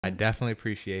I definitely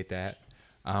appreciate that.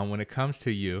 When it comes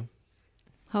to you,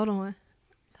 Hold on.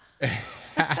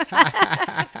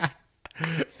 I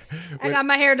got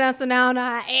my hair done, so now I know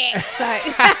how to act.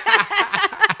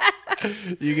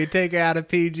 So. you can take her out of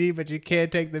PG, but you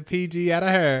can't take the PG out of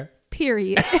her.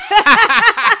 Period.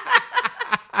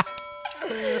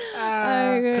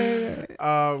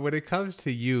 When it comes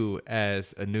to you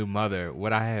as a new mother,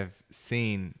 what I have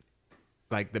seen,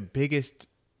 like the biggest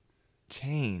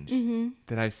change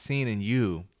that I've seen in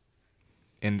you,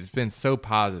 and it's been so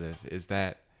positive, is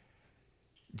that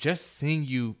just seeing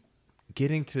you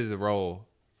getting to the role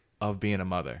of being a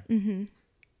mother.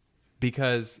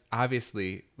 Because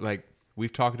obviously, like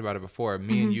we've talked about it before,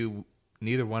 me and you,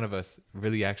 neither one of us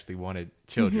really actually wanted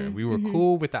children. We were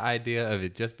cool with the idea of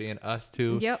it just being us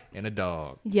two and a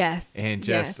dog. Yes. And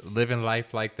just living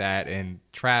life like that and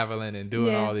traveling and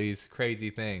doing all these crazy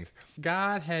things.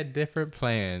 God had different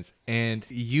plans, and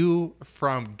you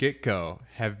from get-go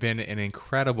have been an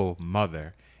incredible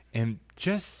mother. And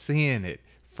just seeing it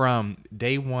from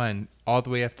day one all the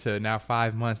way up to now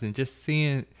 5 months, and just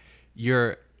seeing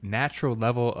your natural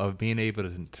level of being able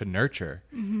to nurture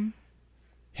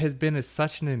has been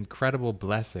such an incredible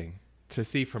blessing to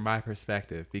see from my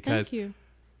perspective. Because Thank you.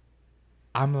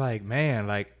 I'm like, man,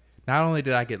 like not only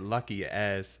did I get lucky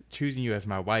as choosing you as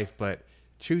my wife, but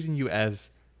choosing you as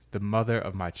the mother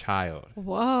of my child.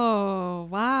 Whoa.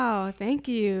 Wow. Thank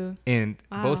you. And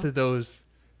both of those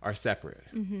are separate.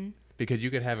 Because you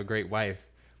could have a great wife,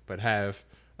 but have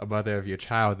a mother of your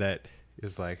child that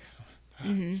is like,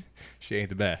 she ain't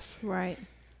the best. Right.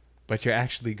 But you're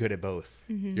actually good at both.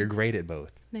 You're great at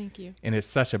both. Thank you. And it's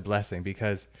such a blessing,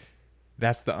 because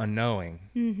that's the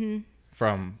unknowing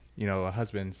from, you know, a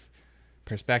husband's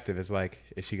perspective. Is like,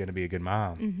 is she going to be a good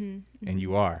mom? And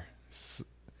you are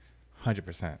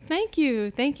 100%. Thank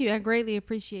you. Thank you. I greatly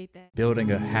appreciate that.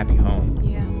 Building a happy home.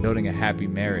 Yeah. Building a happy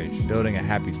marriage, building a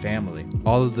happy family.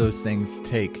 All of those things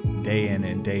take day in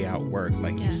and day out work.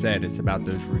 Like you said, it's about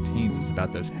those routines, it's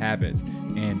about those habits,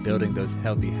 and building those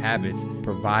healthy habits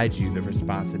provides you the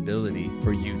responsibility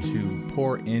for you to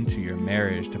pour into your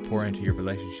marriage, to pour into your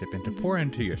relationship, and to pour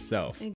into yourself.